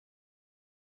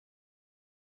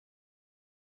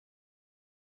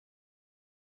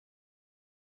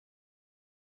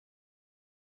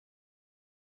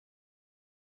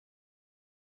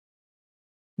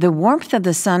The warmth of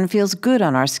the sun feels good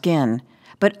on our skin,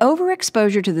 but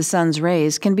overexposure to the sun's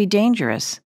rays can be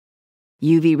dangerous.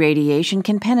 UV radiation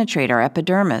can penetrate our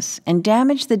epidermis and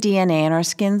damage the DNA in our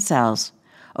skin cells.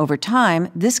 Over time,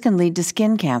 this can lead to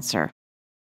skin cancer.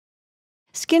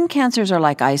 Skin cancers are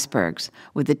like icebergs,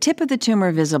 with the tip of the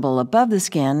tumor visible above the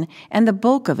skin and the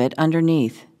bulk of it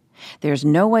underneath. There's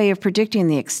no way of predicting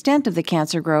the extent of the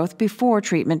cancer growth before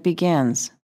treatment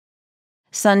begins.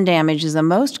 Sun damage is the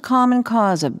most common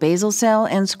cause of basal cell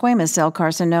and squamous cell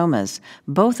carcinomas,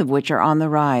 both of which are on the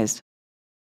rise.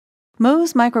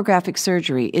 Mohs micrographic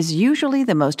surgery is usually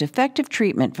the most effective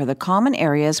treatment for the common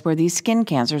areas where these skin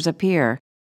cancers appear,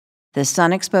 the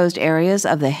sun-exposed areas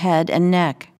of the head and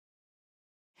neck.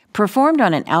 Performed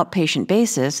on an outpatient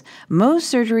basis, Mohs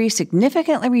surgery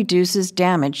significantly reduces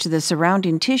damage to the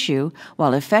surrounding tissue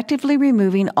while effectively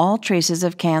removing all traces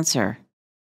of cancer.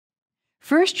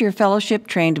 First, your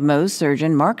fellowship-trained Mohs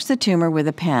surgeon marks the tumor with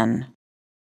a pen.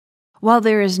 While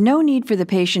there is no need for the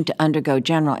patient to undergo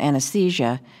general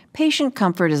anesthesia, patient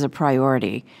comfort is a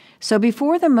priority, so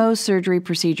before the Mohs surgery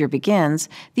procedure begins,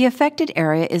 the affected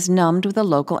area is numbed with a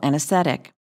local anesthetic.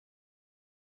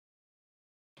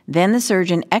 Then the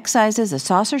surgeon excises a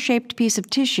saucer-shaped piece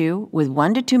of tissue with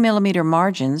 1 to 2 millimeter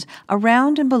margins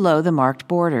around and below the marked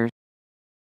borders.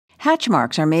 Hatch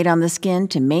marks are made on the skin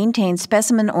to maintain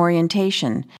specimen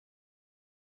orientation.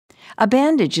 A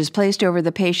bandage is placed over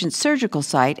the patient's surgical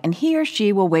site, and he or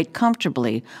she will wait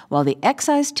comfortably while the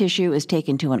excised tissue is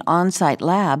taken to an on-site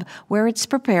lab where it's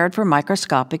prepared for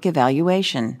microscopic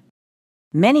evaluation.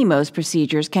 Many Mohs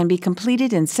procedures can be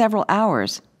completed in several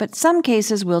hours, but some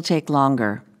cases will take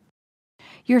longer.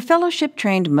 Your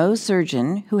fellowship-trained Mohs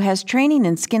surgeon, who has training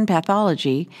in skin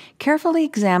pathology, carefully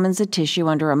examines the tissue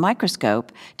under a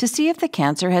microscope to see if the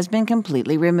cancer has been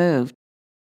completely removed.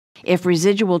 If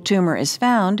residual tumor is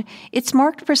found, it's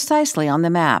marked precisely on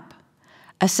the map.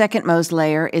 A second Mohs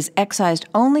layer is excised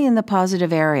only in the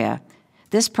positive area.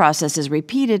 This process is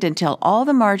repeated until all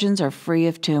the margins are free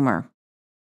of tumor.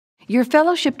 Your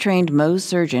fellowship-trained Mohs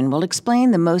surgeon will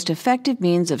explain the most effective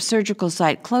means of surgical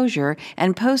site closure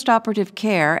and post-operative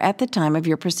care at the time of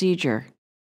your procedure.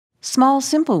 Small,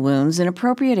 simple wounds in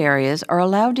appropriate areas are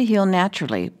allowed to heal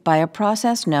naturally by a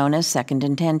process known as second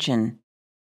intention.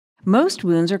 Most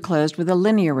wounds are closed with a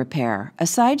linear repair, a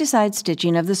side-to-side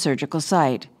stitching of the surgical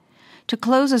site. To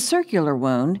close a circular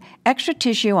wound, extra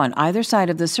tissue on either side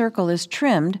of the circle is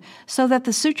trimmed so that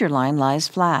the suture line lies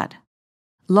flat.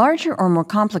 Larger or more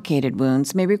complicated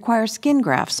wounds may require skin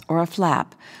grafts or a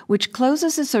flap, which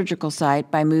closes the surgical site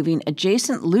by moving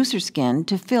adjacent looser skin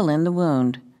to fill in the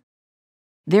wound.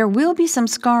 There will be some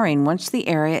scarring once the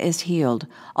area is healed,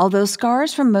 although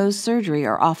scars from Mohs surgery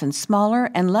are often smaller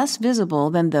and less visible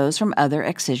than those from other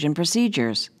excision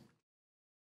procedures.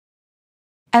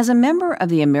 As a member of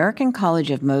the American College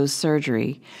of Mohs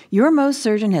Surgery, your Mohs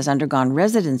surgeon has undergone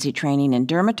residency training in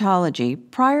dermatology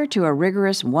prior to a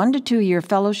rigorous 1 to 2 year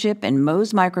fellowship in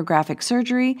Mohs micrographic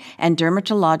surgery and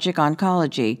dermatologic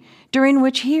oncology, during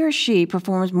which he or she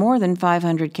performs more than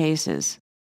 500 cases.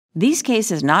 These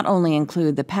cases not only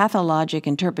include the pathologic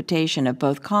interpretation of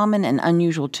both common and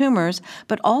unusual tumors,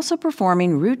 but also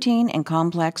performing routine and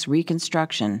complex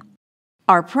reconstruction.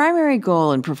 Our primary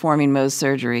goal in performing Mohs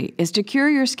surgery is to cure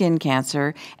your skin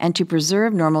cancer and to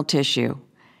preserve normal tissue.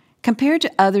 Compared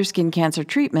to other skin cancer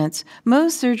treatments,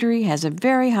 Mohs surgery has a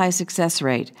very high success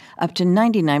rate, up to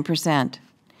 99%.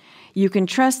 You can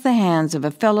trust the hands of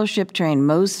a fellowship-trained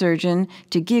Mohs surgeon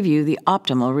to give you the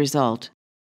optimal result.